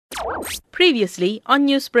Previously on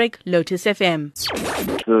Newsbreak Lotus FM.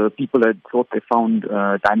 The people had thought they found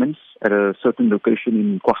diamonds at a certain location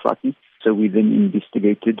in KwaHlathi. So we then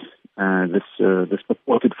investigated this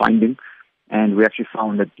purported finding, and we actually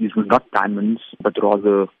found that these were not diamonds, but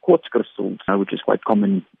rather quartz crystals, which is quite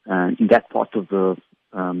common in that part of the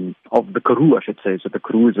Karoo, I should say. So the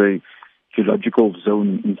Karoo is a geological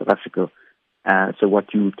zone in South Africa. So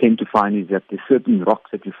what you tend to find is that there's certain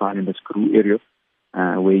rocks that you find in this Karoo area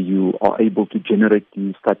where you are able to generate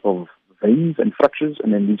these type of veins and fractures,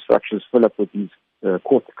 and then these fractures fill up with these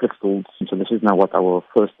quartz crystals. So this is now what our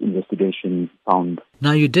first investigation found.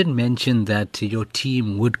 Now, you did mention that your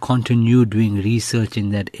team would continue doing research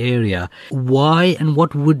in that area. Why and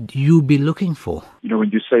what would you be looking for? You know,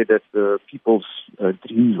 when you say that the people's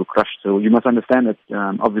dreams were crushed, so you must understand that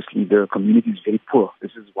obviously the community is very poor.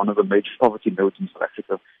 This is one of the major poverty nodes in South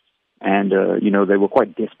Africa. And, they were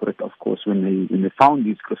quite desperate, of course, when they found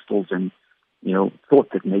these crystals and,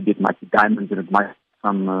 thought that maybe it might be diamonds and it might have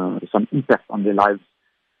some impact on their lives.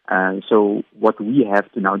 So what we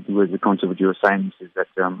have to now do as a Council for Geoscience is that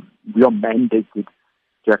we are mandated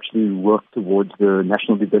to actually work towards the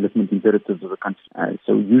national development imperatives of the country.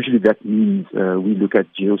 So usually that means we look at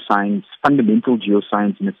geoscience, fundamental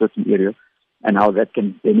geoscience in a certain area, and how that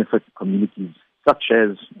can benefit communities such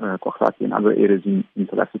as KwaHlathi and other areas in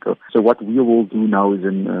South Africa. So what we will do now is,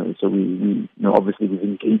 we obviously we've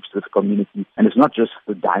engaged with the community, and it's not just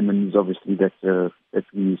the diamonds, obviously, that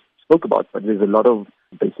we spoke about, but there's a lot of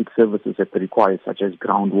basic services that they require, such as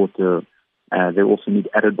groundwater. They also need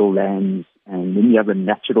arable lands and many other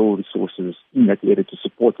natural resources in that area to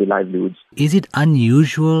support their livelihoods. Is it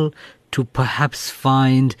unusual to perhaps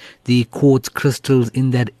find the quartz crystals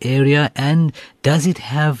in that area, and does it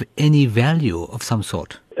have any value of some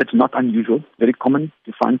sort? It's not unusual, very common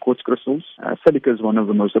to find quartz crystals. Silica is one of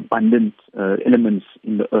the most abundant elements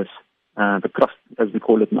in the earth, the crust as we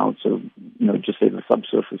call it now, so just say the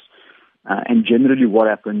subsurface. And generally what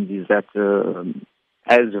happens is that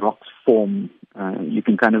as rocks form, you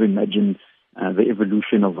can kind of imagine the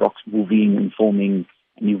evolution of rocks moving and forming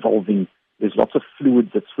and evolving. There's lots of fluids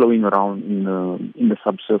that's flowing around in the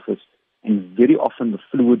subsurface, and very often the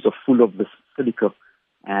fluids are full of this silica,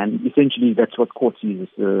 and essentially that's what quartz is,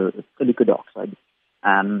 silica dioxide.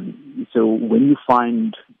 So when you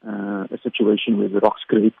find a situation where the rocks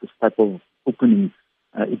create this type of opening,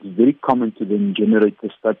 it's very common to then generate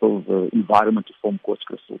this type of environment to form quartz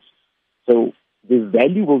crystals. So the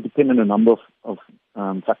value will depend on a number of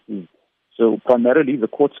factors. So primarily the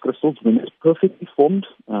quartz crystals, when it's perfectly formed,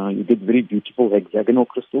 you get very beautiful hexagonal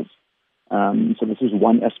crystals. So this is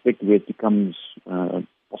one aspect where it becomes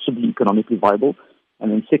possibly economically viable.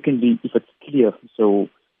 And then secondly, if it's clear, so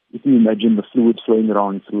if you imagine the fluids flowing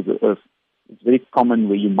around through the earth, it's very common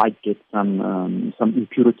where you might get some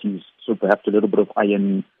impurities, so perhaps a little bit of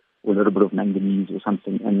iron or a little bit of manganese or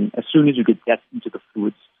something. And as soon as you get that into the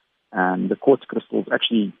fluids, the quartz crystals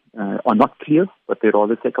actually are not clear, but they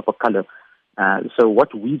rather take up a color. So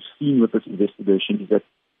what we've seen with this investigation is that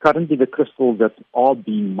currently the crystals that are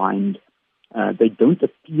being mined, they don't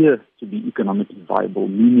appear to be economically viable,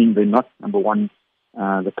 meaning they're not, number one,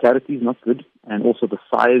 the clarity is not good, and also the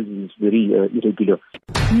size is very irregular.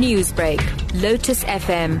 Newsbreak, Lotus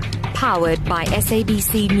FM, powered by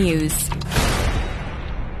SABC News.